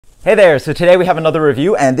Hey there, so today we have another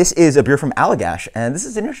review, and this is a beer from Allagash, and this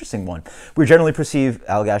is an interesting one. We generally perceive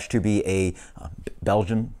Allagash to be a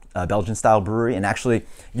Belgian style brewery, and actually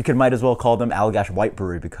you might as well call them Allagash White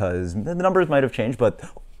Brewery because the numbers might have changed, but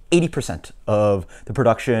 80% of the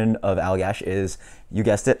production of Allagash is, you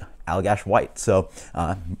guessed it, Allagash White. So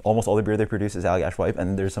almost all the beer they produce is Allagash White,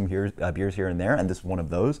 and there's some beers here and there, and this is one of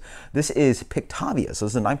those. This is Pictavia, so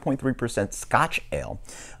this is a 9.3% Scotch ale,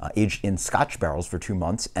 aged in Scotch barrels for 2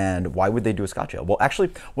 months. And why would they do a Scotch ale? Well,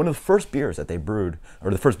 actually, one of the first beers that they brewed,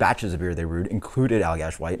 or the first batches of beer they brewed, included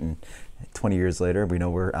Allagash White, and 20 years later, we know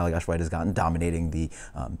where Allagash White has gotten, dominating the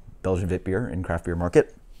Belgian Wit beer and craft beer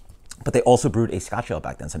market. But they also brewed a Scotch ale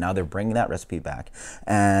back then, so now they're bringing that recipe back.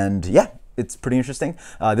 And yeah, it's pretty interesting.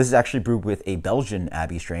 This is actually brewed with a Belgian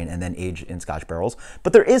Abbey strain and then aged in Scotch barrels.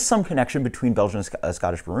 But there is some connection between Belgian and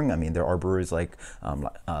Scottish brewing. I mean, there are breweries like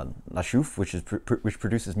La Chouffe, which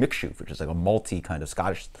produces Mix Chouffe, which is like a malty kind of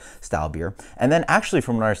Scottish style beer. And then actually,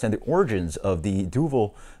 from what I understand, the origins of the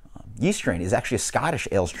Duvel yeast strain is actually a Scottish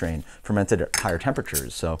ale strain fermented at higher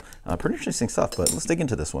temperatures. So pretty interesting stuff, but let's dig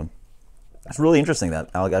into this one. It's really interesting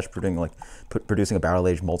that Allagash producing a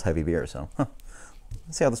barrel-aged malt-heavy beer. So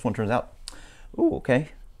let's see how this one turns out. Ooh, okay.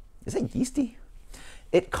 Is it yeasty?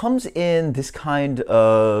 It comes in this kind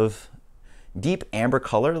of deep amber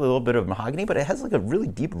color, a little bit of mahogany, but it has like a really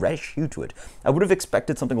deep reddish hue to it. I would have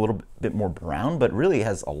expected something a little bit more brown, but really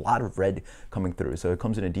has a lot of red coming through. So it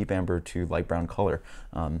comes in a deep amber to light brown color.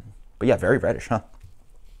 But yeah, very reddish, huh?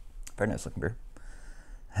 Very nice looking beer.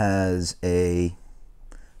 Has a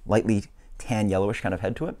lightly tan yellowish kind of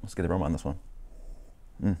head to it. Let's get the aroma on this one.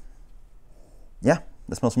 Yeah,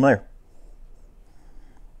 that smells familiar.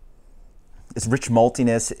 It's rich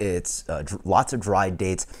maltiness. It's lots of dried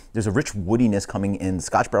dates. There's a rich woodiness coming in. The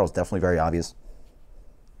Scotch barrel is definitely very obvious.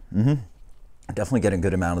 Definitely getting a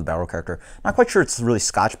good amount of the barrel character. Not quite sure it's really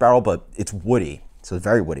Scotch barrel, but it's woody. So it's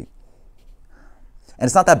very woody. And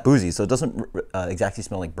it's not that boozy, so it doesn't exactly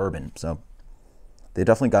smell like bourbon. So they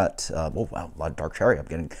definitely got, oh wow, a lot of dark cherry. I'm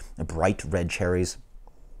getting bright red cherries.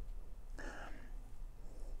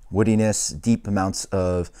 Woodiness, deep amounts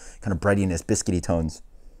of kind of breadiness, biscuity tones.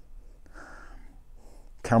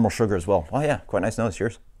 Caramel sugar as well. Oh yeah, quite nice nose.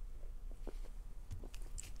 Cheers.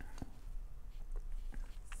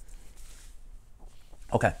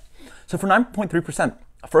 Okay, so for 9.3%,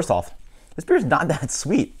 first off, this beer is not that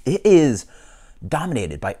sweet. It is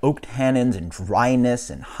dominated by oak tannins and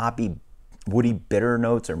dryness and hoppy, woody, bitter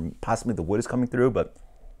notes, or possibly the wood is coming through, but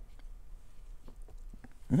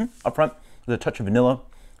up front, there's a touch of vanilla.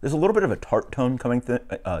 There's a little bit of a tart tone coming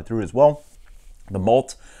through as well. The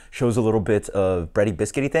malt shows a little bit of bready,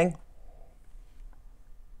 biscuity thing.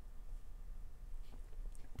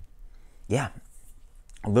 Yeah,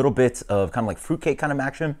 a little bit of kind of like fruitcake kind of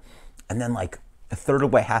action, and then like a third of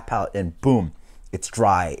the way, half palate, and boom, it's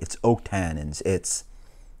dry, it's oak tannins, it's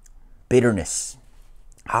bitterness,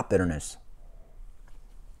 hop bitterness.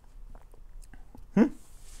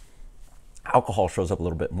 Alcohol shows up a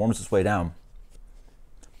little bit, warms its way down.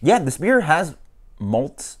 Yeah, this beer has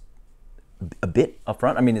malt a bit up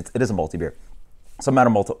front. I mean, it is a malty beer. Some amount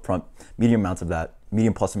of malt up front, medium amounts of that,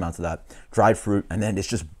 medium plus amounts of that, dried fruit, and then it's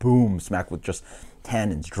just boom, smack with just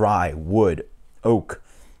tannins, dry, wood, oak.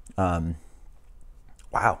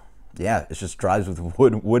 Wow. Yeah, it just drives with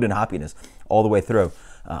wood and hoppiness all the way through.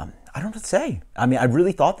 I don't know what to say. I mean, I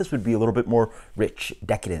really thought this would be a little bit more rich,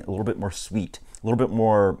 decadent, a little bit more sweet, a little bit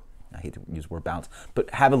more, I hate to use the word bounce, but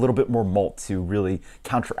have a little bit more malt to really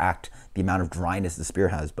counteract the amount of dryness this beer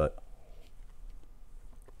has. But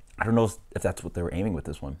I don't know if that's what they were aiming with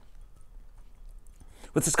this one.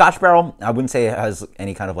 With the Scotch barrel, I wouldn't say it has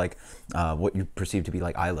any kind of like what you perceive to be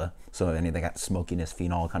like Isla, so anything that smokiness,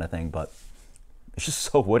 phenol kind of thing, but it's just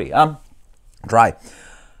so woody. Dry.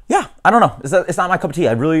 Yeah, I don't know. It's not my cup of tea.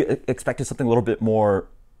 I really expected something a little bit more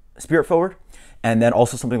spirit forward, and then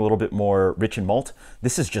also something a little bit more rich in malt.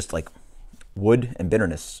 This is just like wood and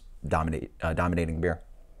bitterness dominating beer.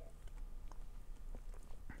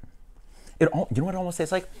 You know what it almost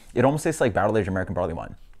tastes like? It almost tastes like barrel-aged American barley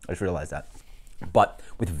wine. I just realized that. But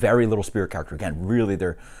with very little spirit character. Again, really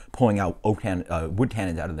they're pulling out wood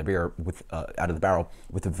tannins out of the beer, out of the barrel,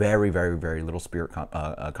 with a very, very, very little spirit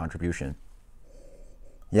contribution.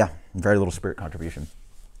 Yeah, very little spirit contribution.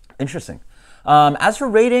 Interesting. As for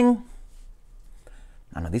rating,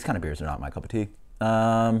 I don't know, these kind of beers are not my cup of tea.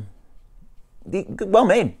 Well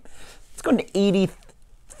made. Let's go to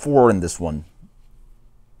 84 in this one.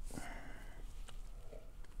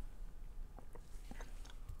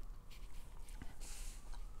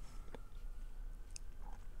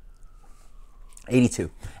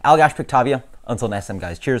 '82. Allagash Pictavia. Until next time,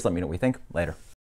 guys. Cheers. Let me know what you think. Later.